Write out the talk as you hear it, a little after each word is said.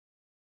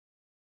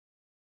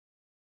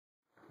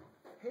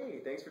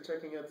Hey, thanks for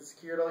checking out the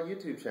SecuritAll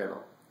YouTube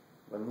channel.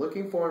 When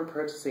looking for and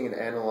purchasing an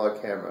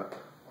analog camera,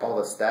 all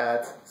the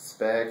stats,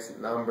 specs,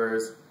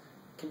 numbers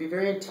can be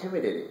very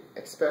intimidating,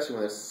 especially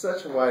when there's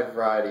such a wide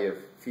variety of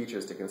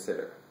features to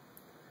consider.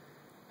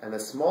 And the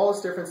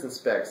smallest difference in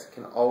specs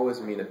can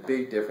always mean a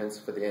big difference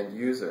for the end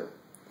user.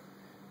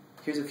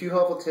 Here's a few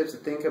helpful tips to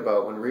think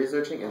about when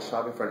researching and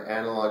shopping for an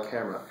analog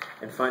camera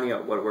and finding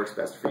out what works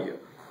best for you.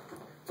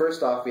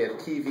 First off, we have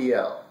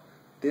TVL.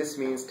 This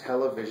means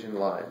television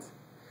lines.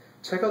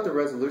 Check out the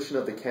resolution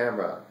of the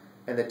camera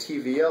and the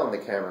TVL in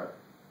the camera,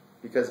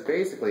 because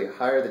basically the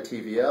higher the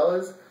TVL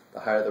is, the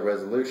higher the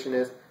resolution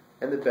is,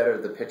 and the better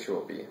the picture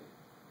will be.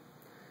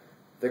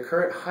 The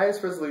current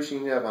highest resolution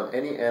you can have on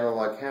any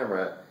analog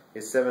camera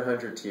is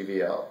 700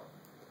 TVL.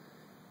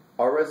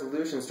 Our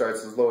resolution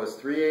starts as low as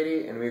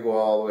 380 and we go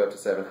all the way up to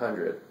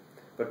 700.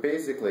 But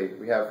basically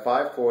we have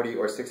 540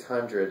 or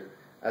 600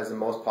 as the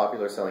most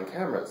popular selling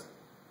cameras.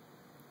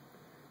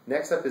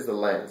 Next up is the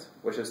lens,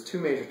 which has two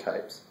major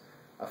types,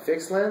 a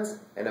fixed lens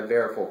and a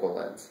varifocal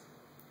lens.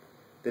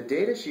 The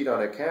data sheet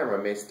on a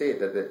camera may state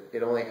that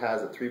it only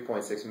has a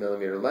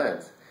 3.6mm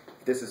lens.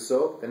 If this is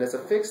so, then it's a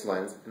fixed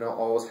lens and it'll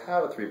always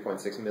have a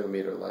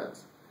 3.6mm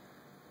lens.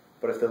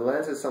 But if the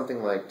lens is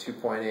something like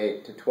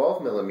 2.8 to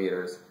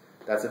 12mm,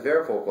 that's a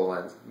varifocal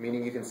lens,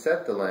 meaning you can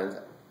set the lens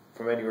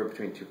from anywhere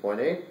between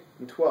 2.8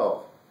 and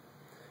 12.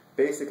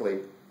 Basically,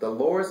 the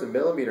lower the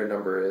millimeter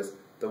number is,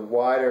 the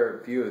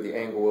wider view of the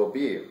angle will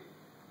be.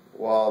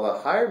 While the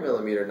higher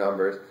millimeter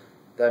numbers,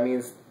 that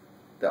means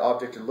the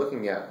object you're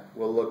looking at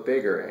will look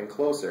bigger and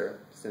closer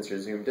since you're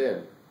zoomed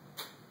in.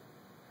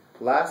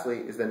 Lastly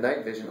is the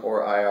night vision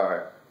or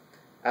IR.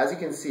 As you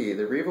can see,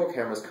 the Revo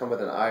cameras come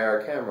with an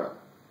IR camera,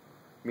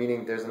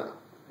 meaning there's an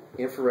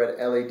infrared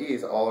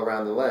LEDs all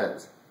around the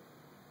lens,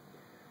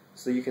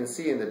 so you can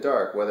see in the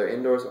dark whether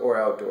indoors or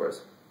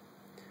outdoors.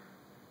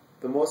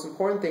 The most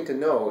important thing to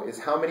know is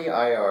how many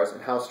IRs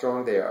and how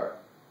strong they are.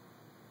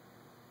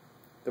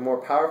 The more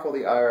powerful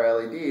the IR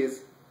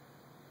LEDs,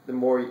 the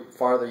more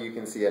farther you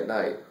can see at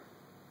night.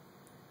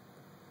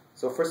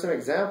 So for some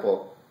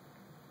example,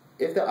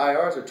 if the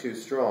IRs are too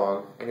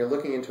strong and you're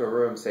looking into a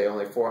room, say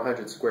only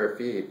 400 square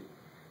feet,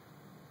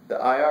 the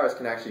IRs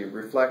can actually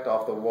reflect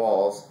off the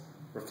walls,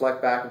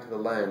 reflect back into the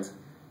lens,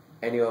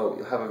 and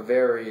you'll have a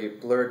very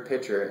blurred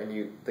picture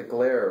and the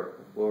glare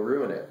will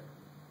ruin it.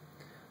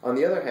 On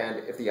the other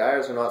hand, if the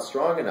IRs are not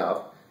strong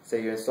enough,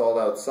 say you're installed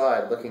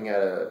outside looking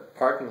at a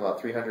parking lot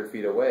 300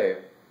 feet away,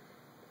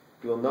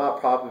 you will not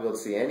probably be able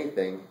to see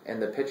anything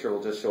and the picture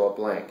will just show up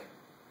blank.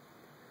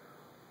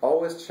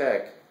 Always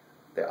check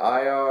the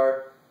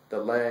IR, the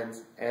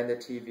lens, and the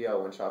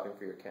TVL when shopping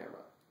for your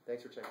camera.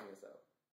 Thanks for checking us out.